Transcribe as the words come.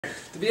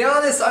To be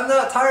honest, I'm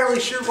not entirely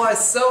sure why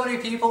so many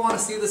people want to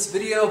see this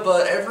video,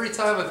 but every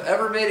time I've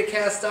ever made a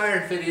cast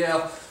iron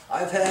video,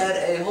 I've had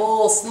a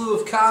whole slew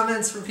of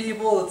comments from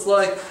people. It's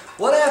like,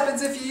 what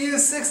happens if you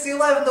use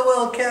 6011 to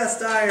weld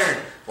cast iron?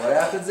 What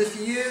happens if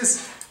you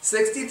use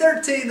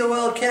 6013 to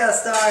weld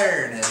cast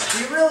iron? And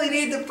do you really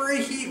need to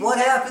preheat? What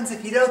happens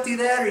if you don't do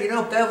that or you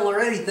don't bevel or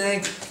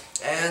anything?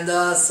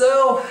 And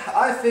so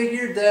I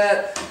figured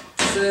that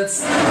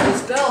since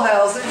this bell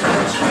housing,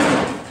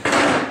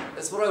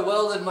 which is what I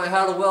welded in my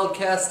How to Weld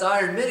Cast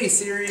Iron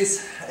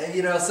mini-series, and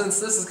you know, since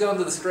this is going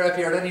to the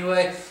scrapyard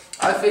anyway,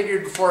 I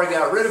figured before I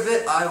got rid of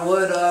it, I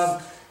would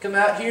come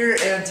out here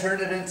and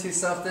turn it into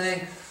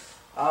something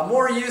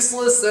more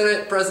useless than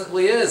it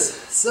presently is.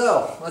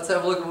 So, let's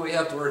have a look at what we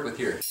have to work with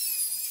here.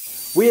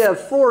 We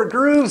have 4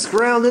 grooves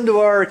ground into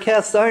our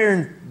cast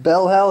iron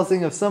bell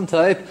housing of some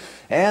type,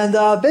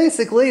 and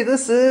basically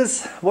this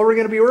is what we're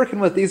going to be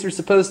working with. These are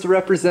supposed to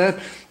represent,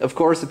 of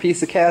course, a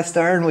piece of cast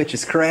iron which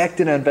is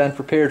cracked and had been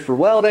prepared for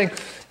welding.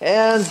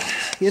 And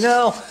you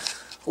know,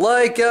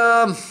 like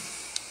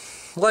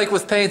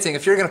with painting,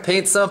 if you're going to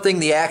paint something,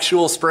 the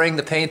actual spraying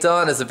the paint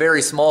on is a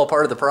very small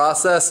part of the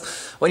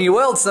process. When you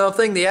weld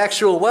something, the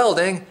actual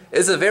welding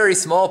is a very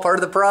small part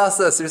of the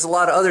process. There's a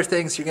lot of other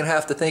things you're going to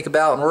have to think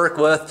about and work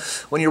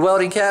with. When you're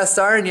welding cast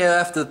iron, you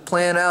have to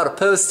plan out a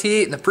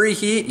post-heat and a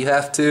preheat. You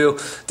have to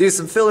do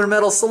some filler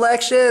metal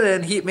selection,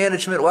 and heat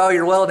management while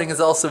you're welding is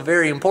also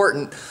very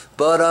important.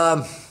 But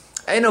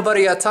ain't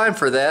nobody got time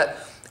for that.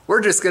 We're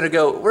just gonna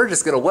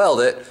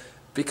weld it,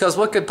 because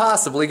what could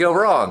possibly go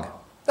wrong?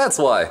 That's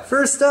why.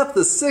 First up,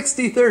 the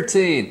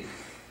 6013.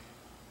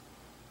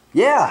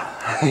 Yeah,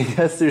 I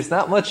guess there's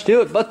not much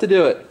to it but to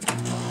do it.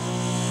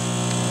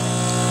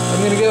 I'm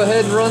going to go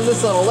ahead and run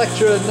this on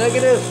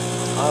electronegative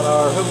on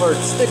our Hobart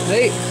stick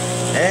mate.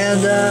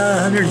 And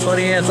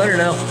 120 amps, I don't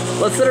know.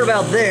 Let's set it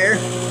about there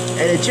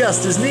and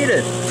adjust as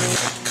needed.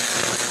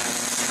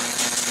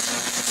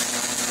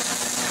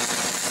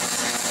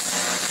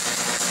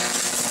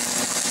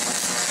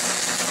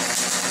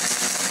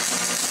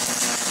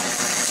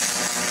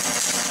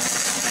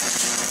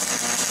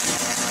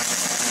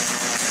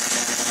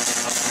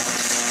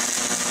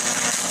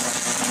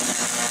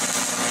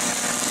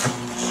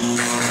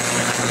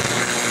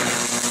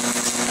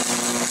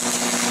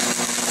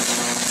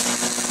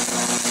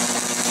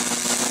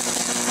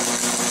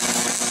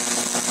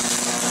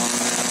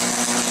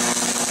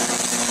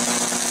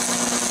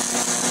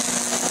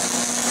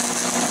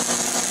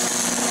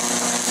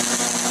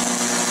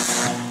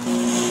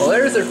 Well,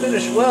 there's our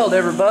finished weld,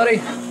 everybody.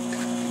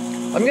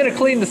 I'm going to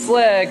clean the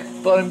slag,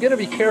 but I'm going to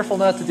be careful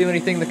not to do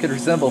anything that could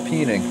resemble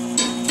peening.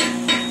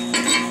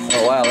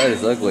 Oh wow, that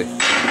is ugly.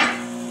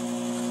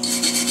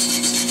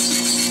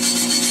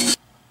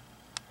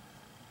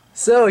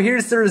 So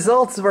here's the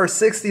results of our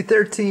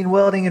 6013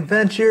 welding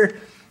adventure.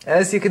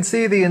 As you can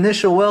see, the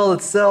initial weld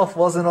itself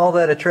wasn't all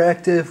that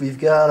attractive. We've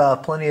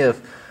got plenty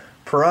of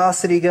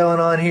porosity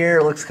going on here.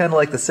 It looks kind of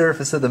like the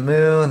surface of the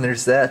moon.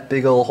 There's that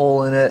big old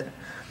hole in it.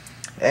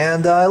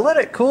 And I let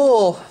it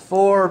cool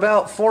for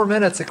about 4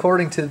 minutes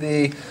according to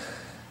the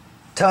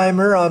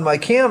timer on my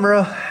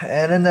camera,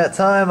 and in that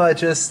time at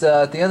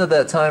the end of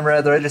that time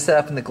rather, I just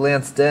happened to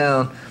glance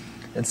down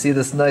and see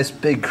this nice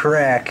big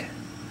crack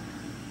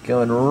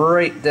going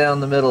right down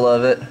the middle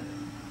of it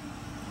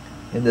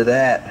into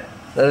that.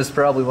 That is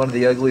probably one of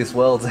the ugliest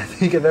welds I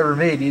think I've ever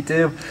made,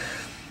 YouTube.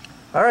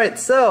 Alright,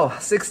 so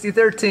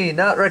 6013,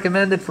 not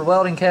recommended for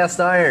welding cast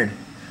iron.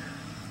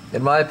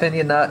 In my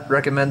opinion, not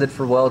recommended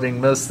for welding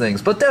most things,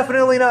 but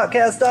definitely not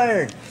cast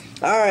iron.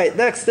 Alright,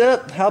 next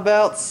up, how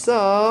about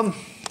some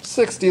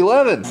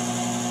 6011?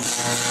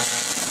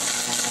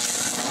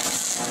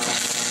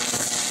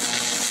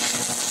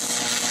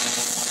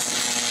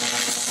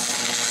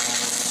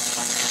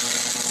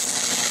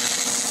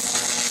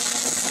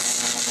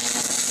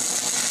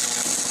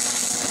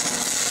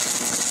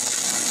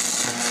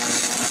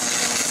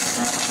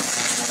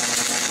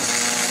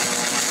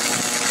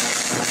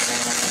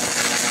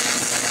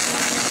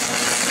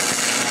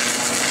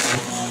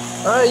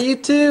 Alright,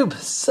 YouTube,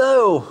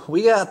 so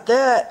we got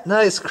that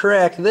nice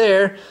crack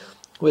there,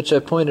 which I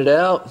pointed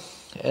out,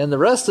 and the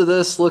rest of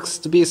this looks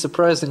to be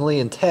surprisingly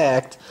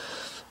intact,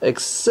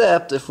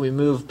 except if we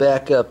move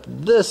back up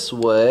this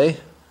way,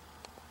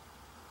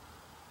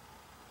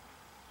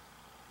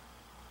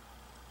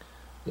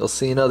 you'll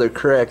see another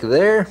crack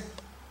there.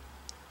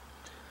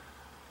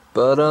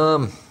 But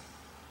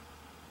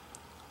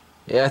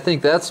yeah, I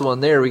think that's one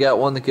there. We got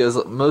one that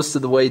goes most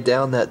of the way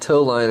down that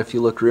toe line if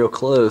you look real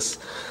close.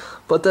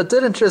 But that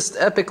didn't just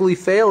epically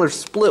fail or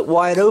split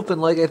wide open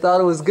like I thought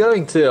it was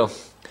going to.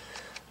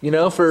 You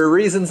know, for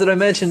reasons that I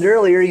mentioned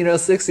earlier, you know,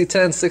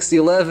 6010,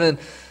 6011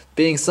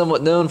 being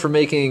somewhat known for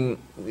making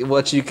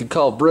what you could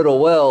call brittle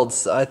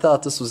welds, I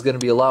thought this was going to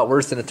be a lot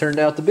worse than it turned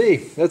out to be.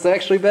 That's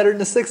actually better than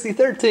the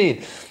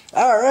 6013.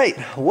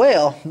 Alright,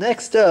 well,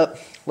 next up,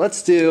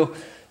 let's do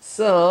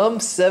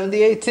some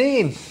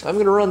 7018. I'm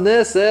going to run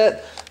this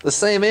at the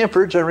same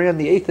amperage I ran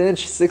the 1/8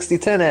 inch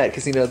 6010 at,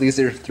 because, you know, these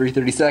are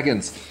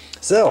 332nds.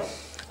 So,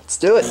 let's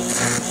do it.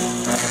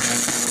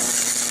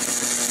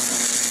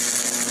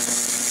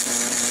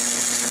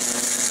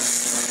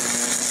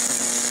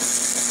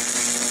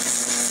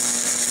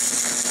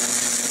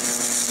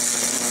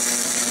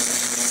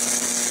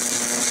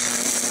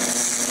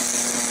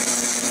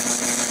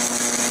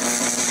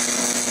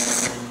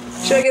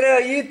 Check it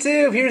out,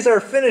 YouTube. Here's our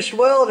finished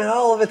weld and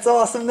all of its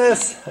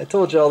awesomeness. I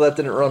told y'all that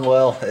didn't run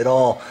well at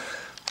all.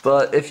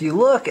 But if you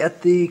look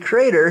at the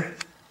crater,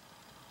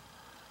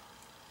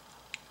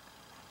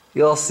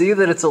 you'll see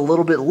that it's a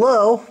little bit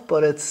low,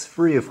 but it's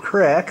free of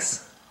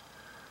cracks.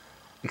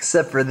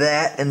 Except for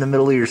that in the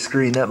middle of your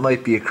screen. That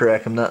might be a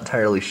crack, I'm not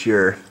entirely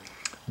sure.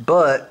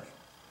 But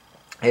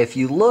if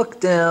you look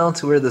down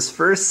to where this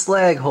first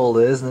slag hole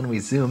is, and then we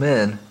zoom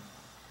in,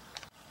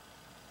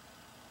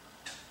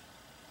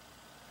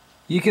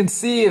 you can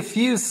see a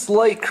few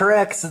slight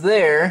cracks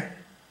there.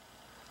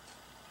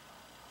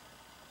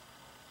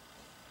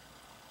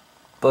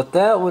 But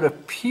that would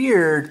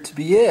appear to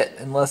be it,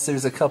 unless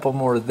there's a couple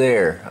more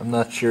there. I'm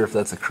not sure if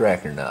that's a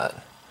crack or not.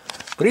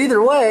 But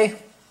either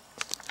way,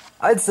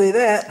 I'd say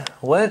that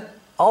went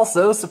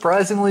also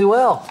surprisingly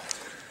well.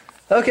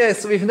 Okay,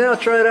 so we've now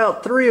tried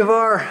out 3 of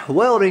our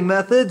welding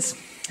methods,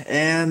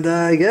 and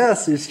I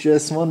guess there's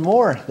just one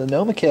more, the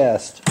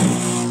NomaCast.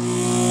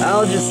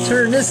 I'll just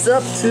turn this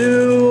up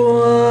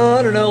to,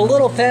 I don't know, a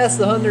little past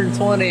the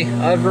 120.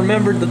 I've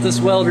remembered that this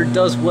welder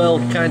does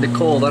weld kind of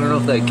cold. I don't know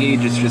if that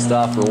gauge is just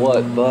off or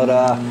what, but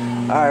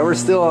alright, we're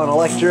still on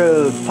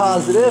electrode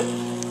positive,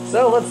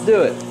 so let's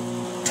do it.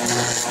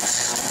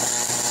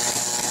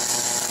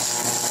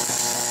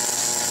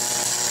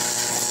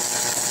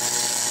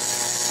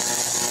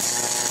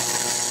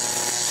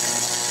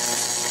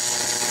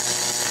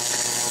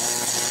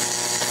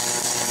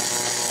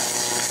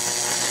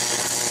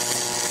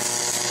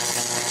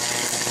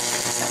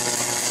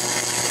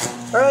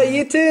 Alright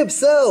YouTube,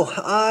 so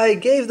I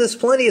gave this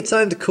plenty of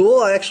time to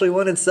cool. I actually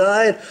went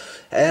inside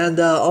and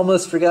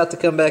almost forgot to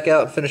come back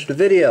out and finish the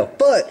video.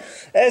 But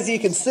as you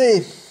can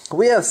see,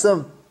 we have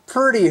some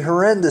pretty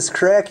horrendous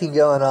cracking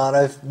going on.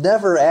 I've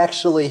never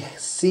actually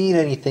seen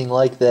anything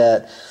like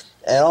that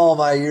in all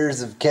my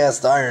years of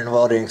cast iron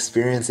welding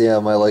experience. Yeah,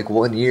 my like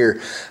 1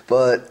 year.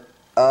 But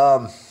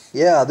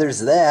yeah, there's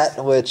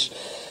that, which,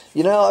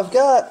 you know, I've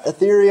got a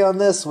theory on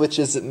this, which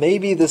is that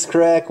maybe this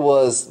crack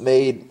was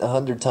made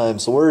 100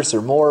 times worse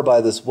or more by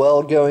this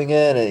weld going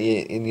in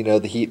and you know,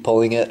 the heat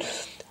pulling it.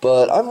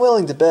 But I'm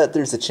willing to bet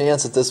there's a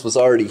chance that this was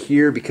already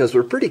here, because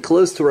we're pretty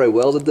close to where I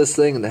welded this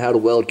thing in the How to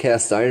Weld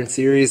Cast Iron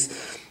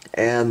series.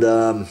 And,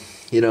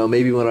 you know,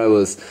 maybe when I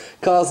was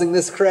causing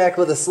this crack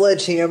with a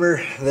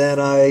sledgehammer, then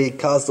I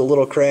caused a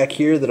little crack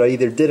here that I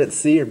either didn't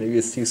see, or maybe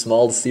it's too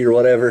small to see or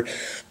whatever.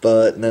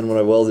 But then when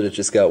I welded it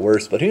just got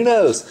worse, but who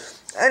knows?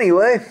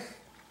 Anyway,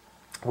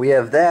 we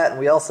have that, and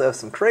we also have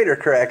some crater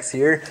cracks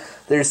here.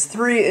 There's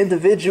 3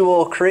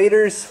 individual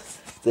craters.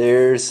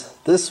 There's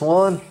this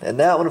one, and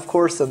that one, of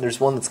course, and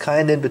there's one that's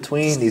kind of in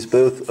between. These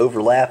both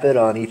overlap it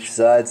on each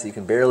side, so you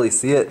can barely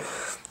see it,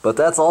 but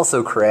that's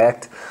also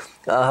cracked.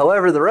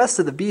 However, the rest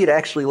of the bead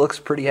actually looks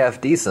pretty half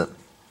decent.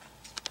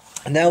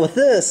 Now with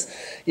this,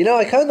 you know,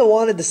 I kind of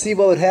wanted to see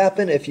what would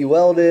happen if you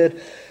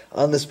welded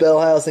on this bell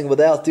housing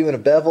without doing a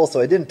bevel, so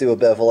I didn't do a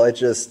bevel. I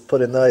just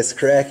put a nice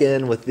crack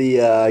in with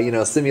the, you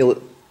know,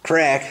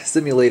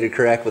 simulated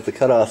crack with the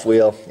cutoff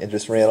wheel, and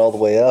just ran all the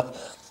way up.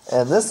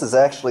 And this is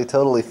actually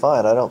totally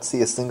fine. I don't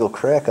see a single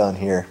crack on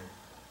here.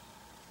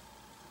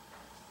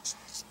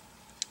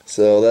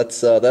 So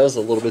that's that was a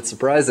little bit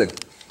surprising.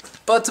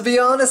 But to be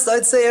honest,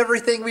 I'd say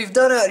everything we've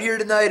done out here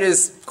tonight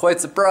is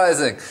quite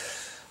surprising.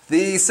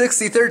 The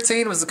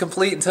 6013 was a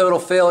complete and total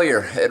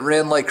failure. It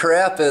ran like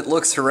crap, it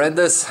looks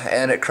horrendous,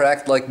 and it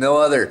cracked like no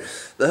other.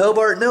 The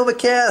Hobart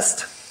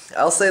NomaCast,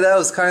 I'll say that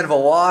was kind of a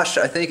wash.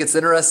 I think it's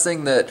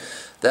interesting that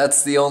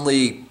that's the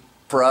only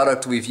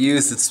product we've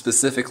used that's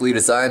specifically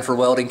designed for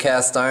welding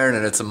cast iron,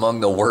 and it's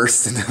among the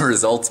worst in the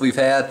results we've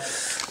had.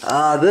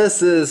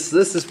 This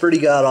is pretty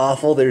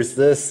god-awful. There's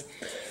this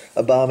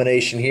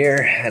abomination here,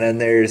 and then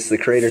there's the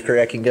crater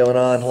cracking going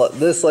on.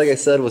 This, like I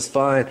said, was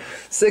fine.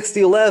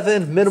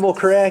 6011, minimal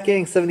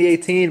cracking.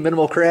 7018,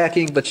 minimal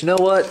cracking. But you know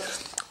what?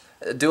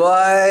 Am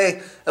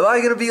I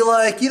going to be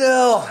like, you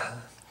know,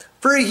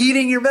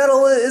 preheating your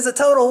metal is a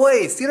total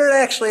waste. You don't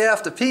actually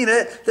have to peen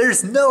it.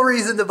 There's no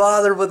reason to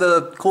bother with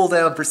a cool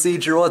down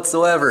procedure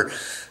whatsoever.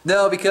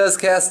 No, because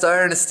cast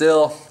iron is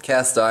still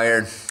cast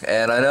iron.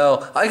 And I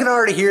know, I can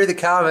already hear the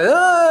comment,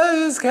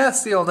 oh, it's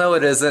cast steel. No,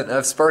 it isn't.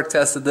 I've spark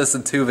tested this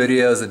in 2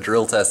 videos and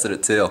drill tested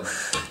it too.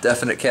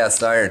 Definite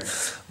cast iron.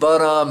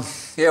 But,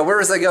 yeah, where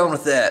was I going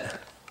with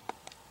that?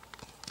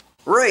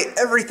 Right,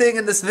 everything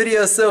in this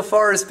video so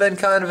far has been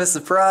kind of a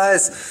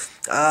surprise.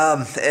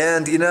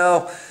 And, you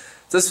know,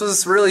 this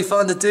was really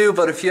fun to do,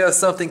 but if you have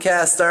something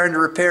cast iron to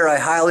repair, I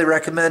highly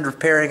recommend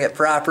repairing it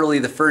properly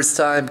the first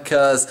time,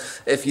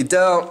 because if you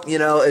don't, you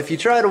know, if you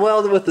try to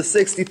weld it with the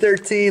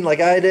 6013 like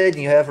I did,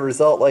 and you have a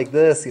result like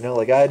this, you know,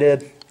 like I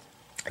did,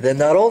 then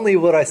not only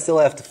would I still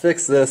have to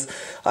fix this,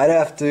 I'd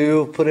have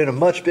to put in a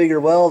much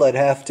bigger weld, I'd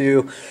have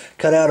to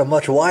cut out a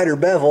much wider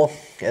bevel,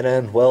 and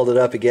then weld it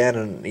up again,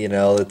 and, you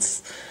know,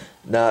 it's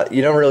not,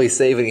 you don't really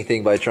save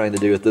anything by trying to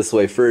do it this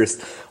way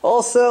first.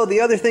 Also,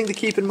 the other thing to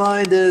keep in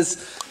mind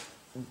is,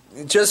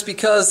 just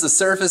because the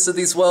surface of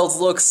these welds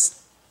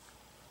looks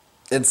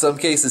in some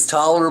cases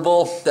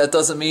tolerable, that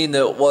doesn't mean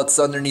that what's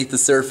underneath the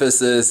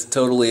surface is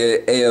totally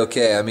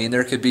a-okay. I mean,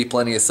 there could be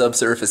plenty of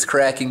subsurface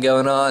cracking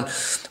going on,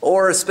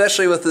 or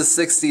especially with the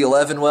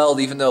 6011 weld,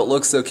 even though it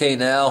looks okay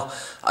now,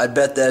 I'd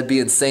bet that'd be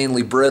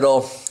insanely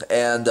brittle,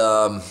 and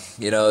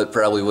you know, it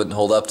probably wouldn't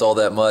hold up to all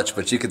that much,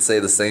 but you could say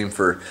the same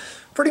for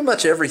pretty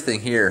much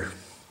everything here.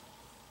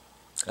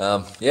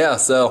 Yeah,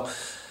 so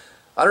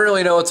I don't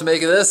really know what to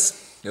make of this.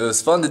 It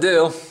was fun to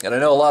do, and I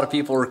know a lot of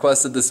people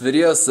requested this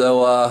video,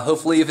 so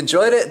hopefully you've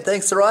enjoyed it.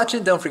 Thanks for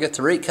watching. Don't forget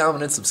to rate,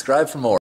 comment, and subscribe for more.